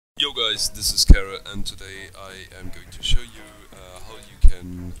Yo guys, this is Kara and today I am going to show you how you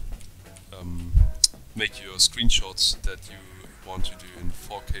can make your screenshots that you want to do in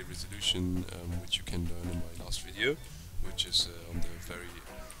 4K resolution, which you can learn in my last video, which is on the very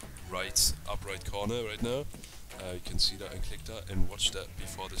upright corner right now. You can see that and click that and watch that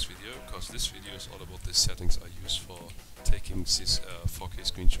before this video, because this video is all about the settings I use for taking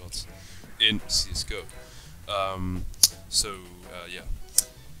 4K screenshots in CSGO. Yeah.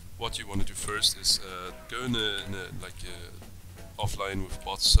 What you want to do first is go in a offline with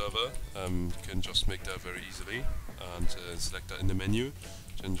bot server. You can just make that very easily and select that in the menu.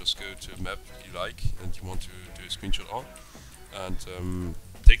 Then just go to a map you like and you want to do a screenshot on, and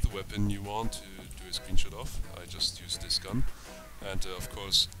take the weapon you want to do a screenshot of. I just use this gun, and of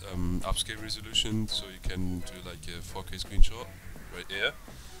course upscale resolution, so you can do like a 4K screenshot right here.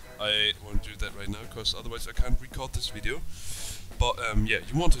 I won't do that right now because otherwise I can't record this video. But yeah,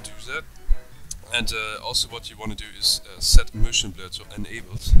 you want to do that, and also what you want to do is set motion blur to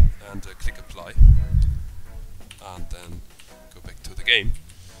enabled and click apply, and then go back to the game.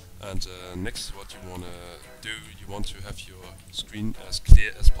 And next, what you want to do, you want to have your screen as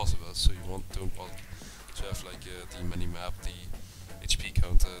clear as possible. So you don't want to have like the minimap, the HP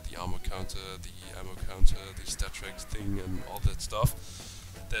counter, the armor counter, the ammo counter, the stat track thing, and all that stuff.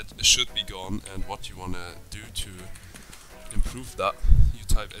 That should be gone. And what you want to do to improve that, you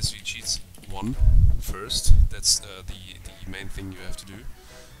type svg1 first. That's the main thing you have to do.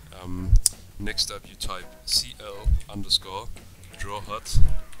 Next up, you type cl underscore draw HUD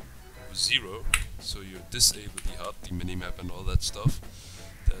 0, so you disable the HUD, the minimap, and all that stuff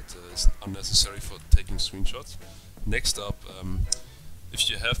that is unnecessary for taking screenshots. Next up, if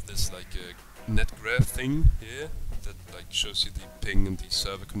you have this like net graph thing here that like shows you the ping and the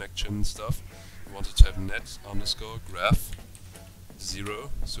server connection and stuff, you want to type net underscore graph 0,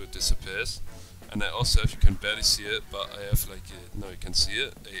 so it disappears. And I also have, you can barely see it, but I have like now you can see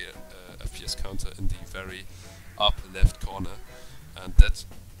it, a FPS counter in the very upper left corner, and that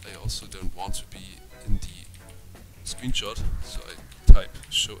I also don't want to be in the screenshot, so I type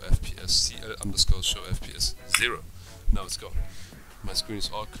show FPS cl underscore show FPS 0. Now it's gone. My screen is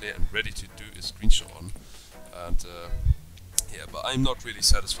all clear and ready to do a screenshot on. And yeah, but I'm not really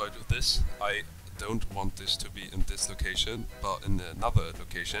satisfied with this. I don't want this to be in this location, but in another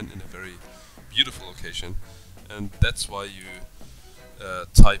location, in a very beautiful location. And that's why you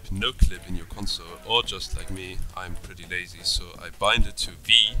type noclip in your console, or just like me, I'm pretty lazy, so I bind it to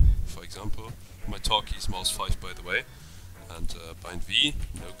V, for example. My talkie is mouse 5, by the way. And bind V,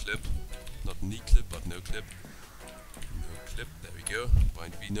 noclip, not kneeclip, but noclip. Noclip, there we go.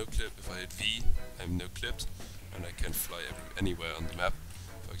 Bind V, noclip. If I hit V, I'm noclipped, and I can fly anywhere on the map.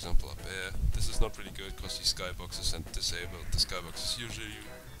 For example, up there. This is not really good because the skybox isn't disabled. The skybox is usually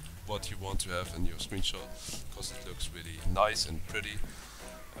what you want to have in your screenshot because it looks really nice and pretty.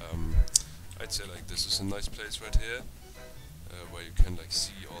 I'd say like this is a nice place right here where you can like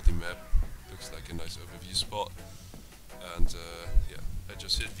see all the map. Looks like a nice overview spot. And yeah, I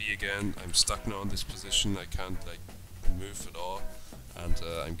just hit V again. I'm stuck now in this position. I can't like move at all, and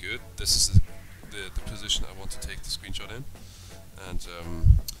I'm good. This is the position I want to take the screenshot in. And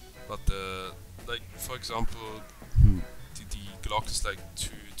but like for example, the Glock is like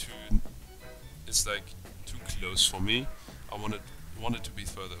it's like too close for me. I want it to be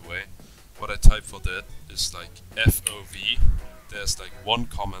further away. What I type for that is like FOV. There's like one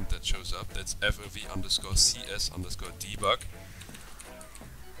comment that shows up. That's FOV underscore CS underscore debug.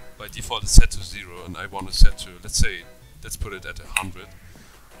 By default it's set to 0, and I want to set to, let's put it at 100.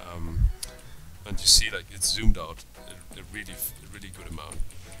 And you see like it's zoomed out a really good amount.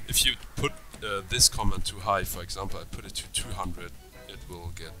 If you put this comment too high, for example, I put it to 200, it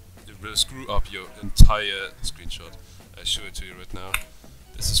will screw up your entire screenshot. I show it to you right now.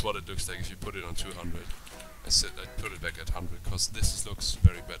 This is what it looks like if you put it on 200. I put it back at 100 because this looks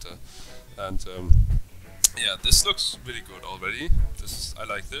very better. And yeah, this looks really good already. I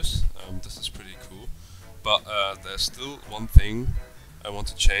like this. This is pretty cool. But there's still one thing I want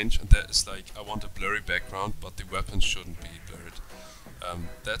to change, and that is like I want a blurry background, but the weapons shouldn't be blurred.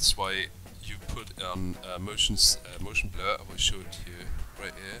 That's why you put on motion blur. I will show it to you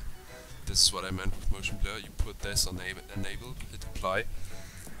right here. This is what I meant with motion blur. You put this on enable, hit apply,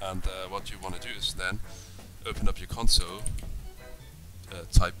 and what you want to do is then open up your console,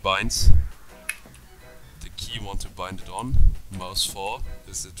 type binds. The key you want to bind it on, mouse 4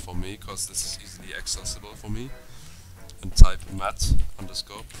 is it for me, because this is easily accessible for me, and type mat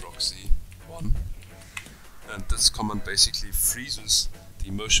underscore proxy 1. And this command basically freezes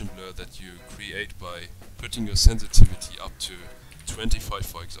the motion blur that you create by putting your sensitivity up to 25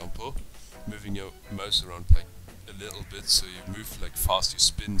 for example, moving your mouse around like a little bit so you move like fast, you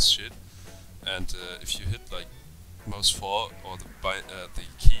spin shit, and if you hit like mouse 4 or the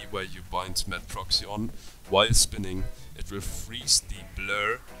key where you bind Met Proxy on while spinning, it will freeze the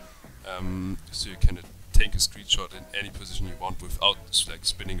blur, so you can take a screenshot in any position you want without like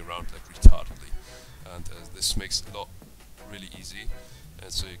spinning around like retardedly, and this makes it a lot really easy,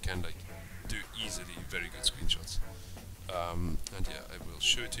 and so you can like do easily very good screenshots. And yeah, I will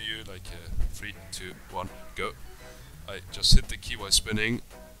show it to you like 3, 2, 1, go. I just hit the key while spinning.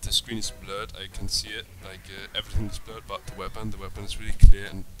 The screen is blurred, I can see it, like everything is blurred but the weapon is really clear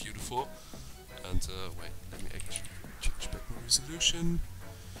and beautiful. And wait, let me actually change back my resolution.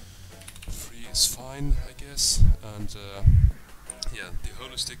 3 is fine, I guess. And yeah, the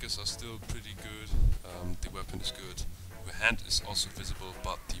holo stickers are still pretty good, the weapon is good, the hand is also visible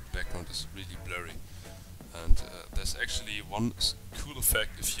but the background is really blurry. And there's actually one cool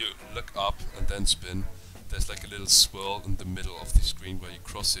effect. If you look up and then spin, there's like a little swirl in the middle of the screen where your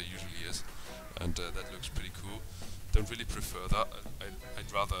crosshair usually is, and that looks pretty cool. Don't really prefer that.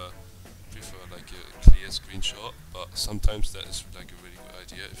 I'd rather prefer like a clear screenshot, but sometimes that is like a really good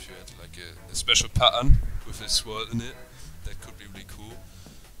idea. If you had like a special pattern with a swirl in it, that could be really cool.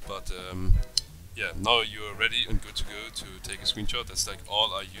 But yeah, now you're ready and good to go to take a screenshot. That's like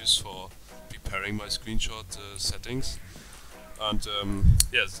all I use for preparing my screenshot settings. And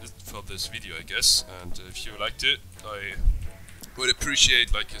yeah, that's it for this video, I guess. And if you liked it, I would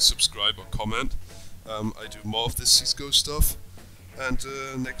appreciate like a subscribe or comment. I do more of this CSGO stuff, and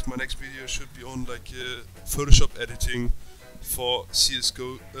my next video should be on like Photoshop editing for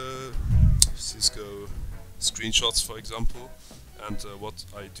CSGO screenshots, for example, and what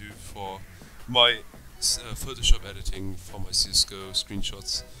I do for my Photoshop editing for my CSGO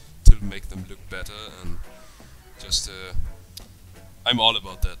screenshots to make them look better, and just I'm all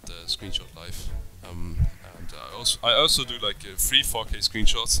about that screenshot life. And I also do like free 4K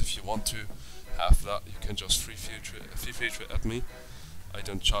screenshots. If you want to have that, you can just free filter at me. I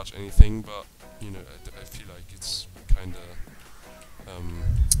don't charge anything, but you know, I feel like it's kind of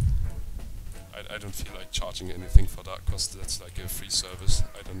I don't feel like charging anything for that, because that's like a free service.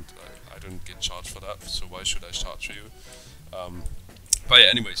 I don't get charged for that, so why should I charge you? But yeah,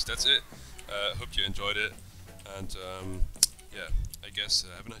 anyways, that's it. Hope you enjoyed it, and yeah, I guess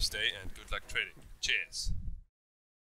have a nice day and good luck trading. Cheers!